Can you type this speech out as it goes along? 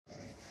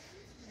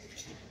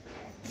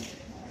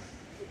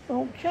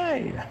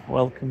Okay,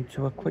 welcome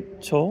to a quick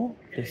tour.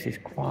 This is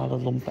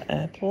Kuala Lumpur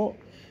Airport,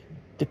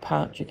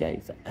 departure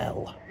gate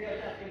L.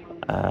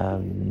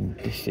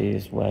 This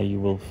is where you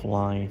will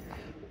fly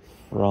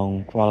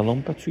from Kuala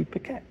Lumpur to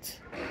Phuket.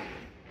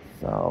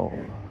 So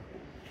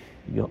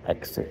you'll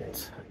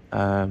exit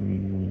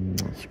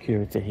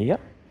security here,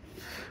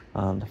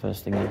 and the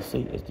first thing you'll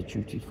see is the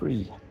duty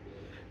free.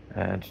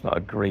 It's not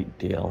a great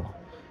deal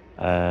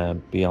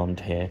beyond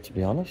here, to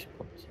be honest,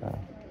 but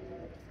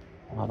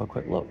I'll have a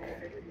quick look.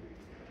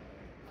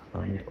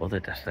 And other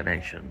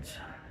destinations.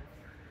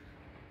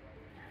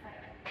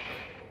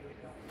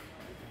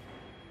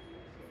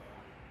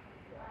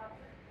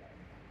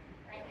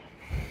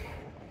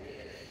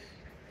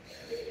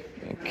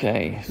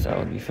 Okay,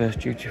 so the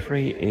first duty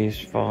free is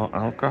for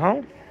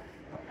alcohol.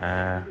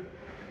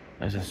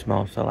 There's a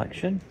small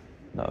selection,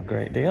 not a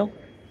great deal.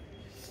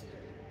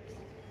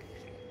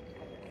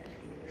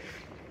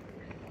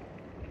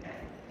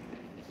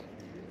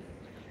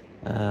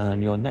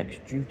 And your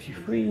next duty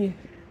free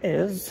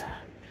is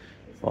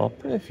for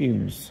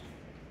perfumes.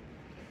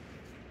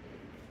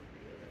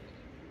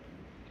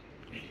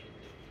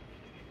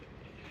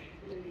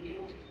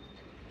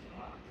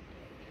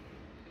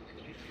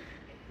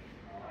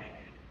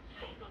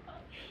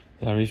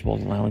 There is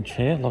one lounge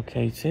here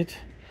located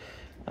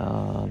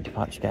on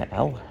departure gate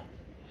L,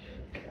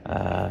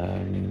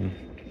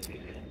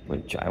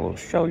 which I will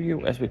show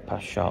you as we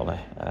pass shortly.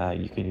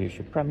 You can use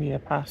your Premier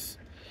Pass.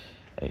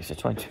 It's a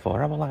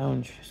 24-hour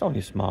lounge. It's only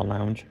a small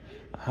lounge.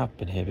 I have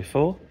been here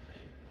before.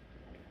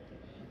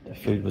 The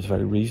food was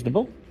very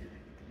reasonable.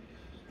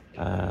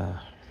 And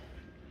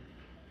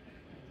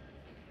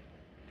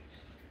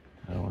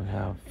we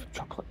have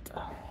chocolate.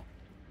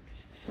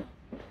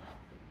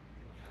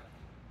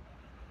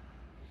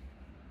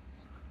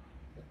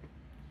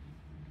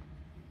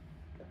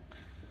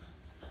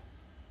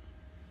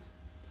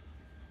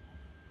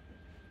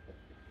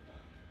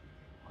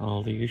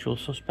 All the usual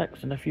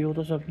suspects and a few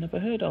others I've never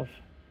heard of.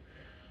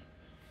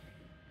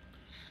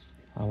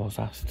 I was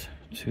asked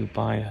to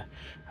buy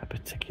a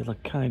particular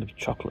kind of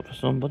chocolate for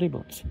somebody,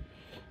 but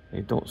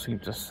they don't seem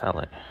to sell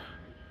it.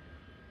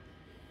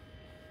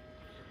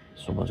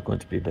 Someone's going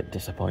to be a bit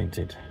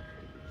disappointed.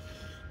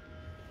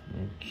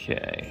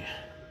 Okay.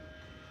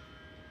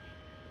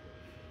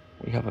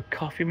 We have a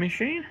coffee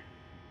machine,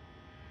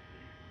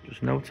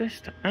 just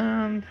noticed,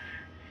 and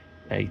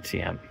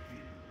ATM.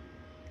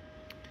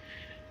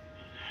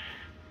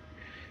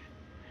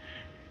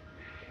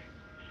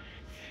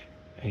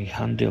 A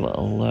handy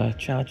little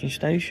charging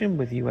station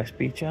with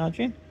USB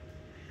charging.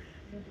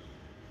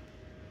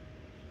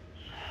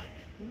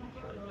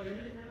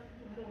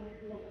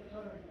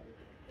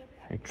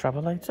 A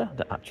travelator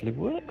that actually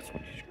works,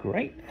 which is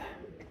great.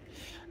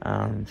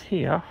 And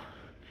here,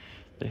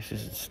 this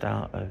is the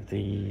start of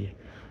the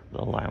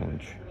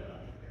lounge.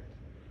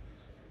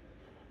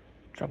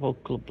 Travel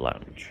Club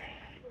Lounge.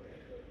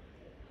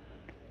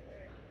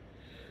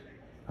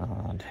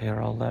 And here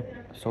are all the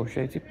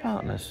associated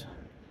partners.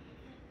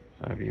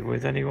 So are you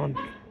with anyone?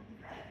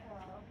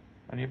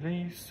 Any of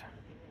these?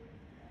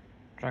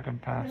 Dragon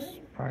Pass,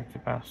 Priority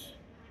Pass.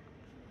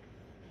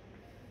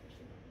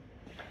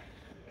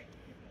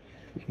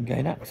 You can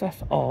gain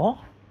access, or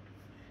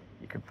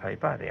you can pay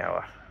by the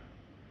hour.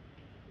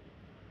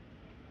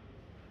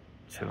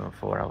 2 and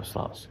 4 hour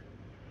slots.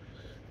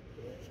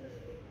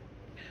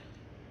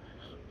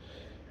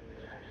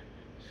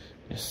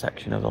 This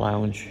section of the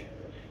lounge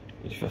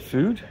is for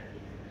food.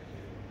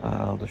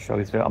 I'll just show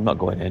you through. I'm not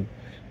going in,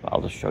 but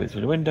I'll just show you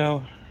through the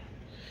window.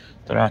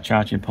 There are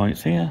charging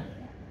points here.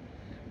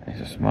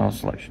 There's a small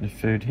selection of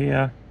food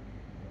here.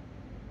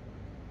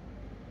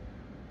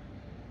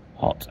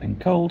 Hot and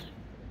cold.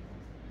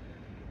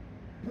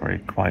 Very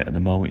quiet at the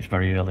moment, it's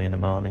very early in the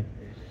morning.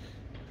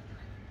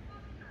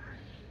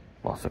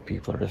 Lots of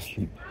people are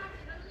asleep.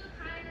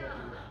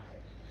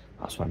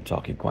 That's why I'm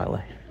talking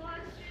quietly.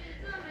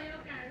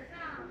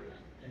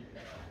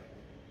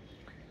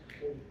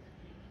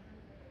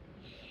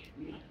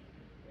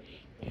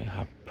 You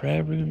have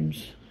prayer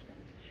rooms.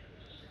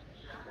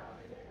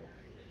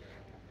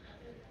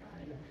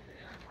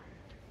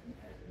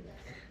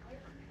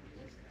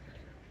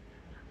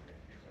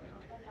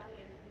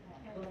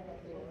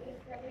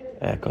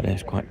 Aircon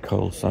is quite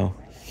cold, so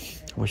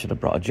I wish I'd have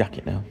brought a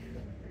jacket now.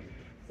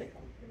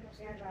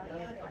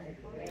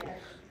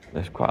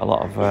 There's quite a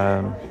lot of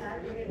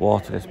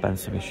water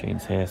dispenser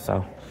machines here,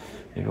 so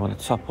if you want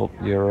to top up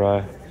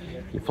your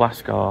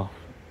flask or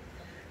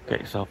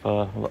get yourself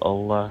a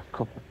little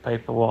cup of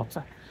paper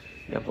water,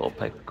 you have little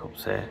paper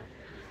cups here,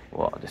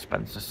 water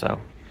dispenser, so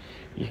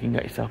you can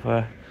get yourself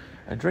a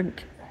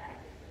drink.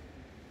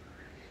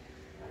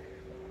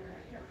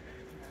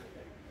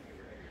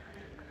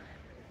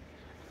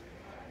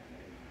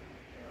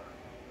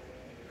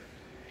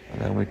 And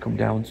then we come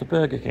down to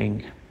Burger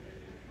King.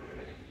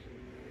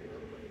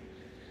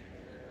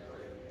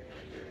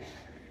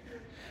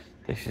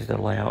 This is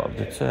the layout of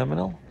the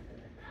terminal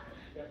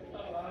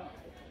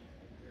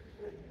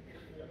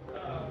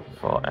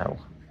for L.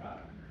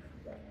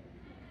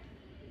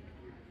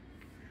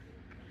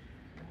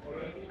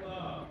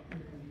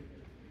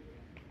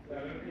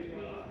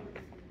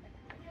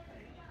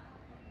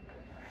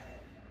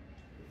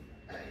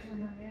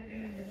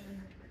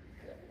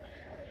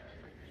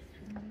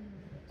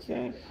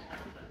 Okay.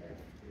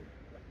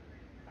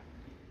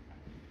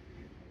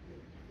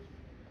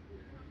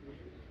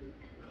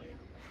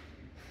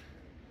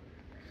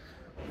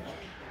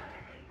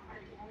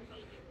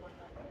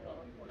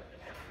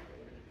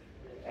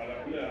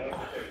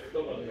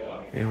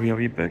 Here we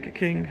have your Burger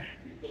King.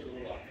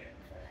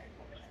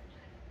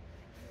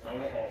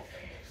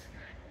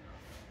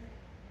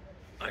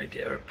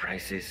 AIDA of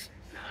prices.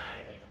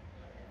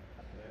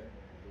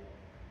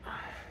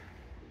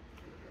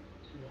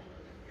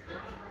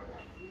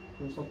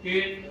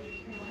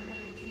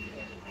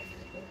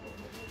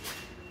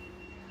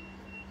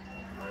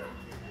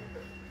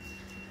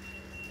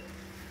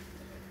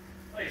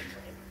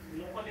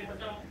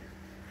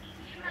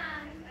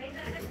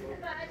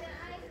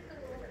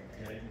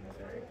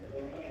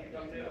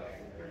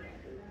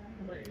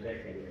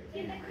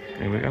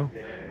 Here we go.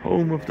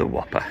 Home of the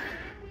Whopper.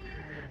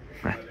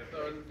 I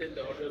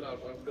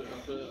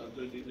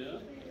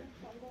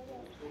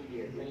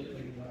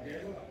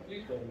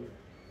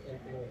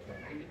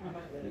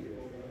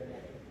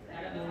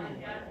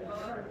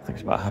think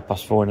it's about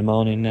 4:30 in the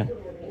morning now.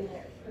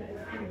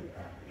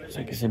 So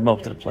you can see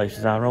most of the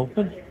places are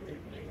open.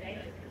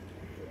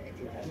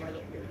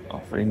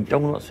 Offering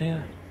donuts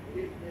here.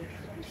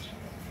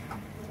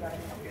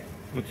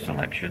 Good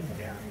selection.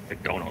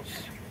 Big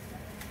donuts.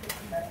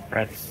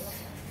 Breads.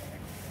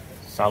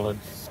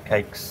 Salads.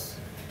 Cakes.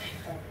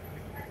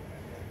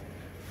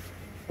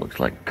 Looks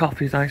like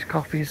coffees, iced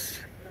coffees.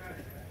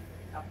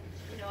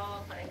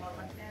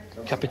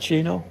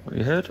 Cappuccino, have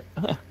you heard?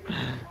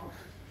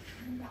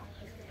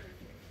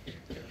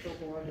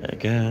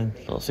 Again,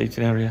 little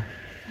seating area.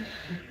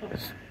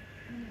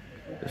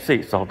 The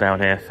seats all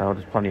down here, so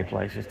there's plenty of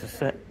places to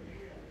sit.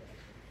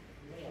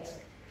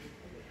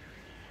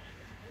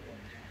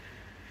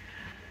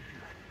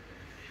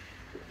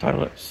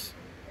 Toilets.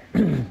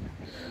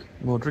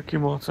 More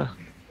drinking water.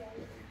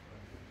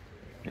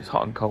 It's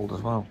hot and cold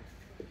as well.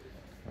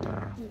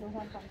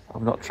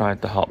 I've not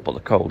tried the hot, but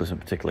the cold isn't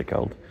particularly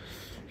cold.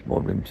 It's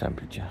more room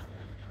temperature.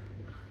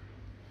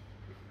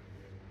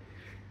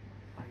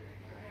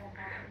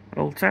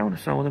 Old Town, I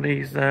saw one of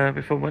these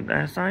before we went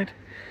their side.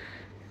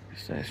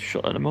 It's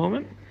shut at the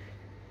moment.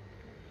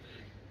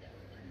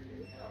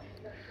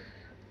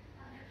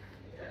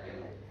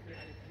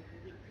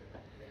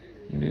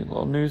 New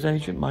little news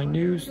agent, My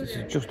News. This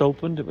has just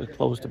opened, it was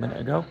closed a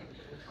minute ago.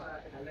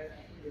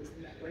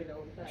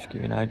 Just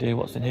give you an idea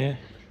what's in here.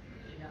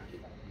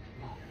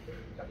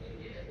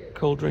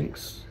 Cold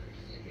drinks.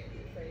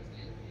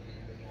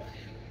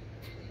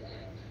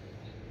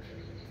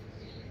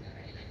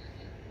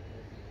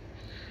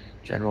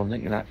 General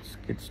knickknacks,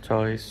 kids'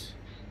 toys,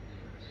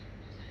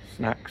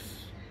 snacks.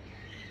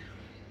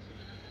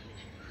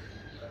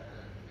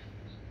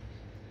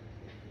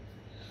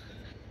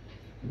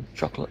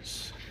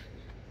 Chocolates,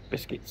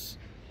 biscuits,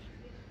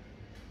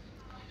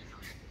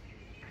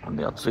 and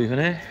the odd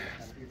souvenir.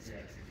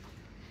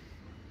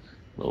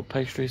 Little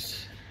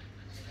pastries,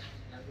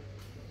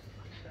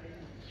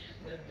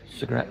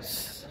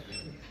 cigarettes,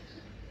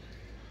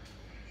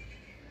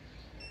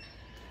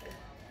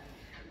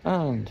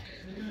 and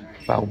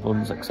bao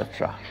buns,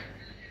 etc.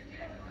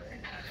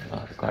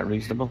 Quite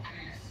reasonable.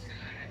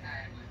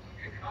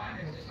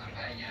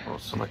 Little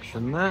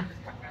selection there.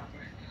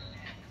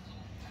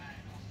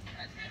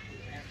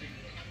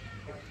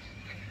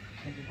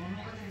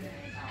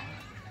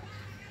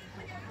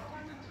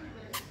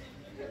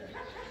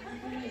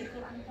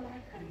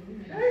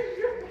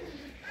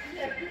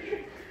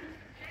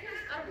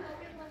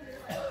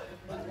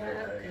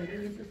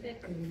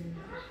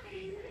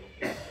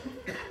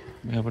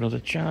 We have another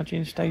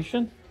charging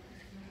station,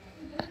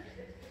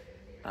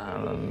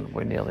 and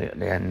we're nearly at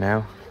the end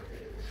now.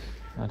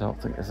 I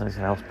don't think there's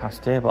anything else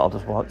past here, but I'll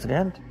just walk to the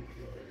end.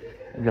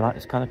 If you like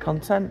this kind of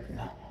content,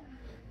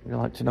 if you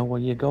like to know where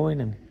you're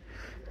going and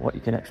what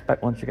you can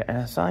expect once you get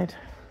airside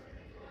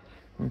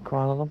in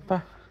Kuala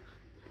Lumpur,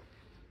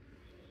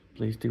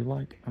 please do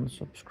like and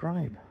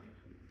subscribe.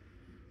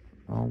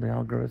 All the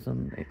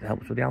algorithm, it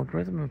helps with the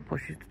algorithm and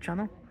pushes the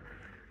channel.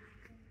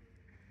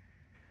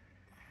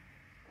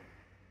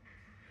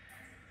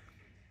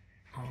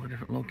 All the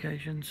different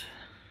locations.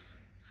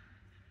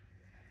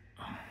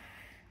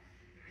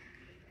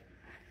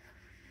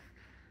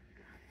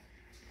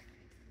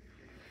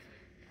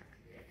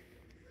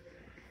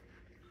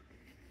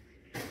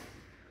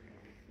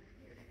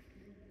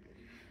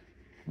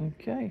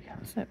 Okay,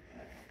 that's it.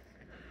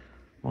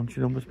 Once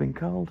your number's been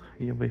called,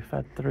 you'll be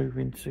fed through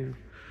into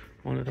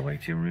one of the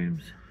waiting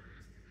rooms,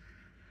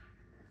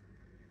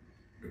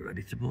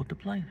 ready to board the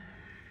plane.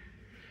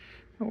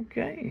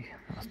 Okay,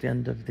 that's the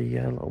end of the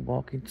little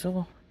walking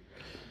tour.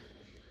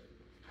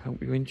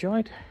 Hope you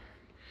enjoyed,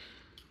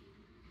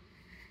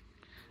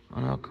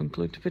 and I'll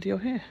conclude the video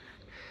here.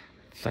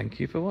 Thank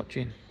you for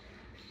watching.